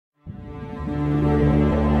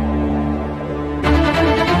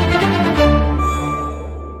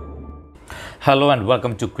Hello and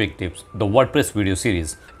welcome to Quick Tips, the WordPress video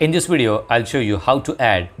series. In this video, I'll show you how to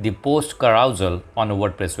add the post carousel on a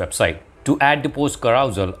WordPress website. To add the post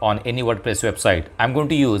carousel on any WordPress website, I'm going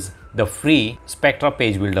to use the free Spectra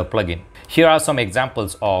page builder plugin. Here are some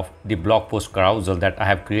examples of the blog post carousel that I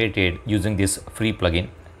have created using this free plugin.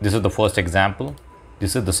 This is the first example.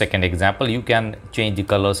 This is the second example. You can change the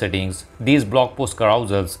color settings. These blog post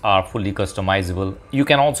carousels are fully customizable. You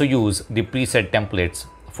can also use the preset templates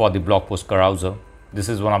for the blog post carousel. This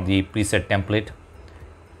is one of the preset template.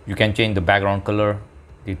 You can change the background color,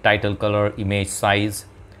 the title color, image size.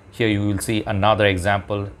 Here you will see another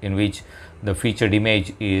example in which the featured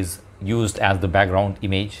image is used as the background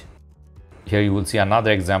image. Here you will see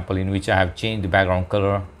another example in which I have changed the background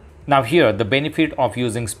color. Now here, the benefit of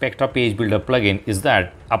using Spectra page builder plugin is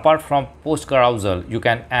that apart from post carousel, you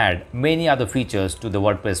can add many other features to the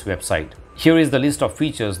WordPress website. Here is the list of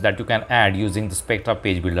features that you can add using the Spectra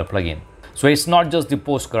page builder plugin. So it's not just the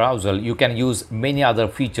post carousel, you can use many other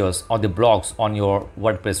features or the blogs on your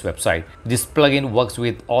WordPress website. This plugin works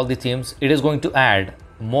with all the themes. It is going to add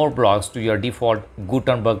more blogs to your default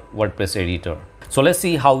Gutenberg WordPress editor. So let's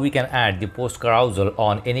see how we can add the post carousel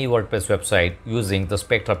on any WordPress website using the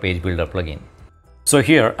Spectra page builder plugin. So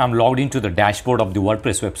here I'm logged into the dashboard of the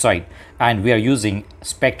WordPress website and we are using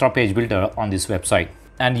Spectra page builder on this website.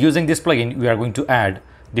 And using this plugin, we are going to add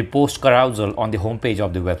the post carousel on the home page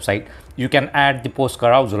of the website. You can add the post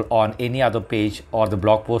carousel on any other page or the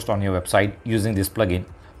blog post on your website using this plugin.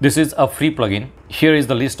 This is a free plugin. Here is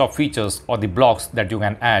the list of features or the blocks that you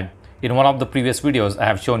can add. In one of the previous videos, I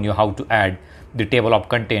have shown you how to add the table of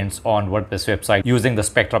contents on WordPress website using the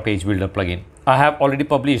Spectra page builder plugin. I have already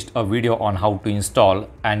published a video on how to install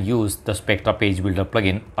and use the Spectra page builder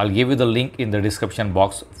plugin. I'll give you the link in the description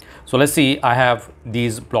box. So let's see, I have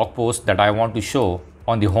these blog posts that I want to show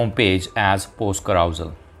on the home page as post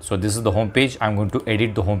carousel. So this is the home page. I'm going to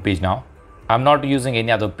edit the home page now. I'm not using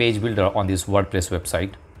any other page builder on this WordPress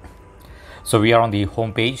website. So we are on the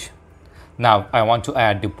home page. Now I want to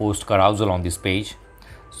add the post carousel on this page.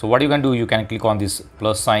 So what you can do, you can click on this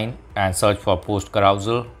plus sign and search for post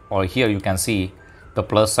carousel, or here you can see the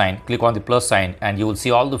plus sign. Click on the plus sign and you will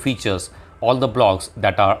see all the features, all the blogs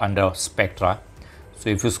that are under Spectra. So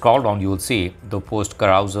if you scroll down, you will see the post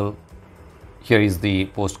carousel. Here is the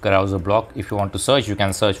post carousel block. If you want to search, you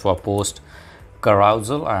can search for post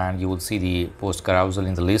carousel and you will see the post carousel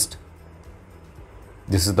in the list.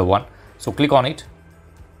 This is the one. So click on it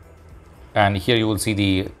and here you will see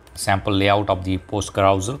the sample layout of the post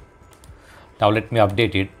carousel. Now let me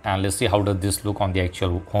update it and let's see how does this look on the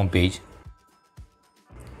actual home page.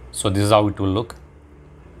 So this is how it will look.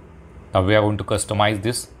 Now we are going to customize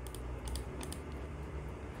this.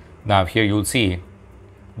 Now here you will see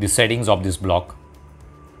the settings of this block.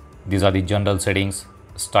 These are the general settings,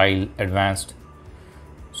 style, advanced.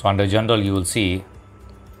 So under general you will see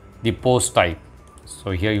the post type.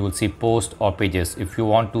 So here you will see post or pages. If you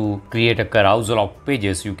want to create a carousel of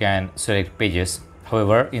pages, you can select pages.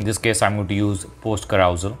 However, in this case I'm going to use post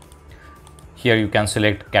carousel. Here you can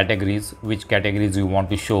select categories, which categories you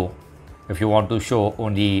want to show. If you want to show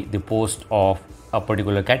only the post of a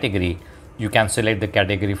particular category, you can select the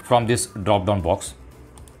category from this drop down box.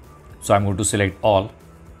 So I'm going to select all,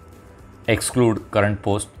 exclude current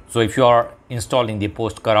post. So if you are installing the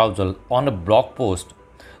post carousel on a blog post,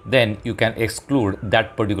 then you can exclude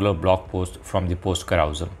that particular blog post from the post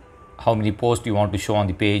carousel. How many posts you want to show on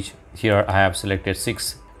the page? Here I have selected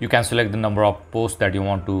 6. You can select the number of posts that you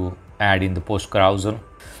want to add in the post carousel.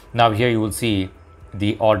 Now here you will see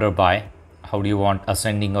the order by. How do you want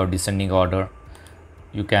ascending or descending order?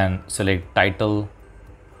 You can select title,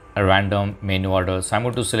 a random menu order. So I'm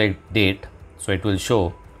going to select date. So it will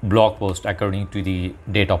show blog post according to the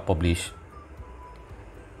date of publish.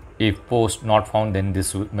 If post not found, then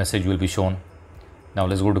this message will be shown. Now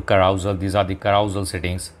let's go to carousel. These are the carousel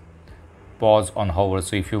settings. Pause on hover.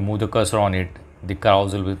 So if you move the cursor on it, the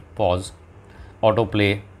carousel will pause.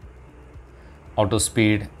 Autoplay, auto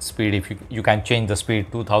speed. If you can change the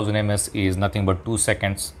speed. 2000 ms is nothing but 2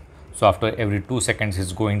 seconds. So after every 2 seconds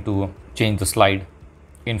it's going to change the slide.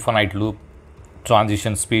 Infinite loop,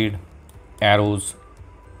 transition speed, arrows,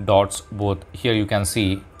 dots, both. Here you can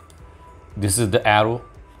see this is the arrow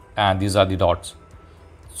and these are the dots.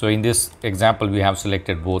 So in this example we have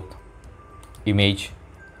selected both. Image.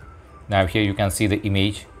 Now here you can see the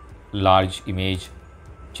image, large image,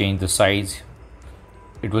 change the size.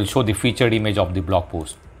 It will show the featured image of the blog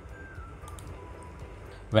post.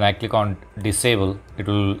 When I click on disable, it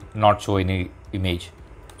will not show any image.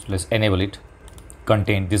 So let's enable it.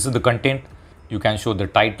 Content. This is the content. You can show the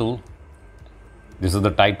title. This is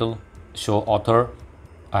the title. Show author.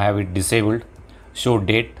 I have it disabled. Show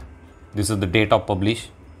date, this is the date of publish.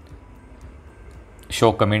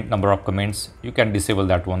 Show comment, number of comments, you can disable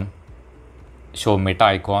that one. Show meta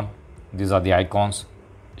icon, these are the icons.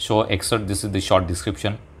 Show excerpt, this is the short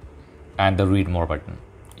description. And the read more button.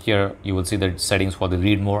 Here you will see the settings for the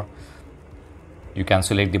read more. You can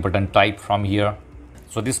select the button type from here.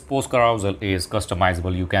 So this post carousel is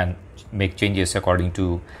customizable. You can make changes according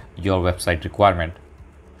to your website requirement.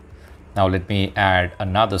 Now let me add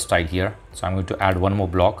another style here. So I'm going to add one more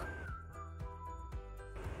block.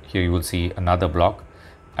 Here you will see another block,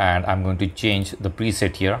 and I'm going to change the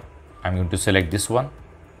preset here. I'm going to select this one.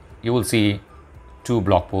 You will see 2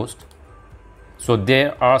 blog posts. So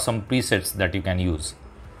there are some presets that you can use.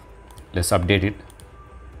 Let's update it.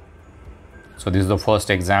 So this is the first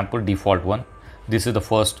example, default one. This is the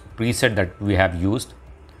first preset that we have used.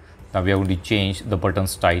 Now we are going to change the button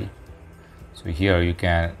style. So here you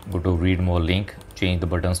can go to read more link, change the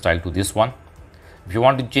button style to this one. If you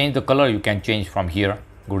want to change the color, you can change from here.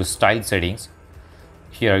 Go to style settings.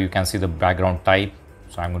 Here you can see the background type.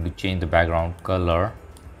 So I'm going to change the background color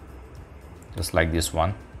just like this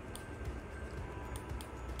one.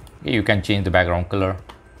 Okay, you can change the background color.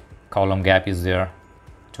 Column gap is there,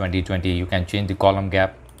 2020. You can change the column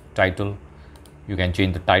gap. Title, you can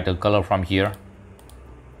change the title color from here.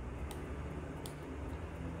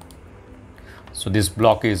 So this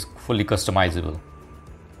block is fully customizable.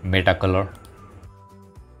 Meta color,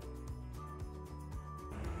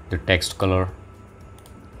 the text color.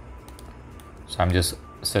 So I'm just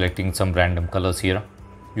selecting some random colors here.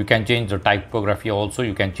 You can change the typography also.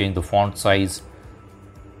 You can change the font size,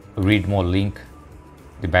 read more link,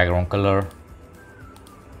 the background color.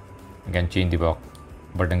 You can change the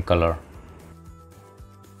button color,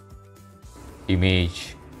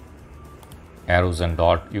 image, arrows and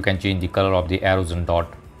dot. You can change the color of the arrows and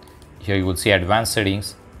dot. Here you will see advanced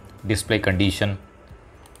settings, display condition.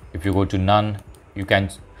 If you go to none, you can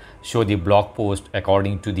show the blog post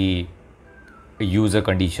according to the user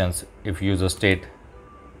conditions. If user state,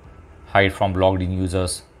 hide from logged in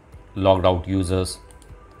users, logged out users,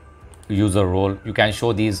 user role. You can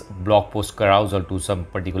show these blog post carousel to some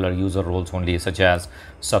particular user roles only, such as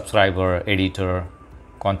subscriber, editor,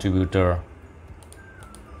 contributor.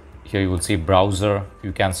 Here you will see browser.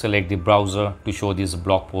 You can select the browser to show this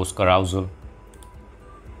blog post carousel.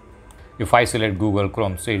 If I select Google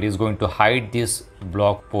Chrome, so it is going to hide this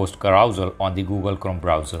blog post carousel on the Google Chrome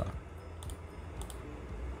browser.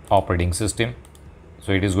 Operating system.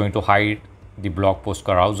 So it is going to hide the blog post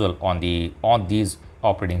carousel on these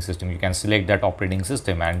operating system. You can select that operating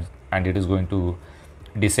system and it is going to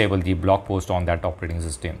disable the blog post on that operating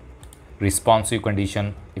system. Responsive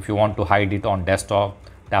condition. If you want to hide it on desktop,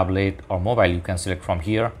 tablet or mobile, you can select from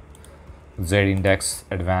here. Z index,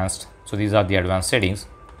 advanced. So these are the advanced settings.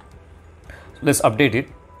 So let's update it,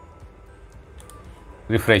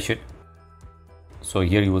 refresh it. So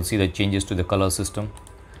here you will see the changes to the color system.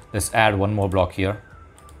 Let's add one more block here.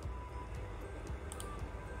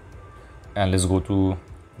 And let's go to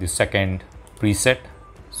the second preset.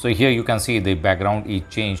 So here you can see the background is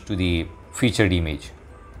changed to the featured image.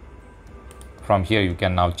 From here you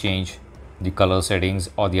can now change the color settings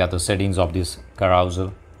or the other settings of this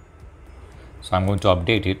carousel. So I'm going to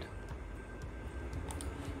update it,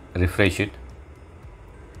 refresh it,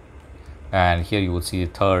 and here you will see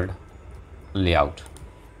the third layout.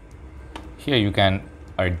 Here you can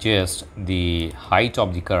adjust the height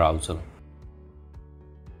of the carousel.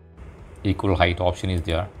 Equal height option is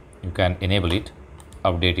there. You can enable it,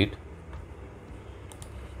 update it.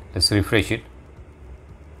 Let's refresh it,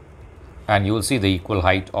 and you will see the equal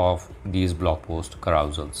height of these blog post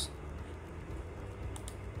carousels.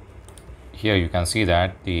 Here you can see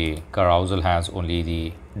that the carousel has only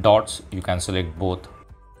the dots. You can select both,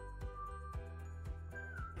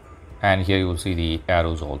 and here you will see the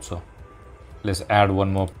arrows also. Let's add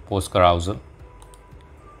one more post carousel,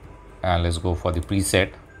 and let's go for the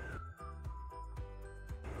preset.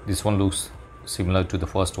 This one looks similar to the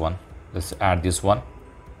first one. Let's add this one.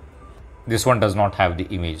 This one does not have the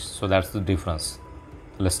image, so that's the difference.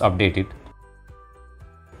 Let's update it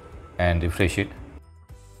and refresh it.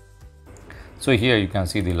 So here you can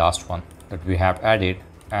see the last one that we have added,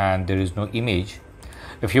 and there is no image.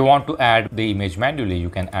 If you want to add the image manually, you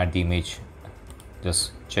can add the image.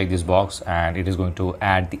 Just check this box and it is going to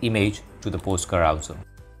add the image to the post carousel.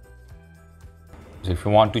 So if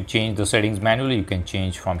you want to change the settings manually, you can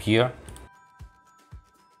change from here.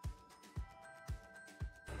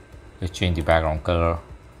 Let's change the background color,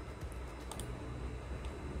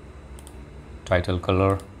 title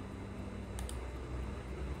color.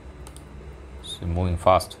 So moving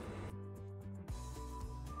fast.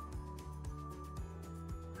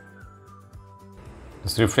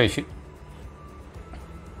 Let's refresh it.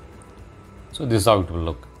 So this is how it will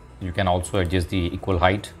look. You can also adjust the equal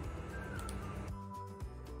height.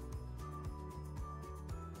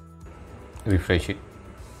 Refresh it.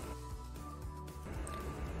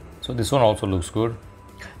 So this one also looks good.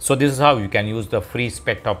 So this is how you can use the free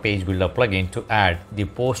Spectra page builder plugin to add the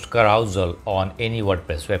post carousel on any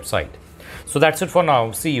WordPress website. So that's it for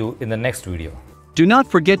now. See you in the next video. Do not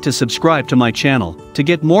forget to subscribe to my channel to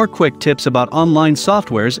get more quick tips about online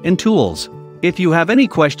softwares and tools. If you have any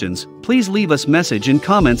questions, please leave us message in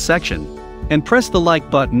comments section. And press the like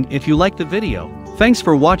button if you like the video. Thanks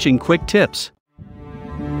for watching Quick Tips.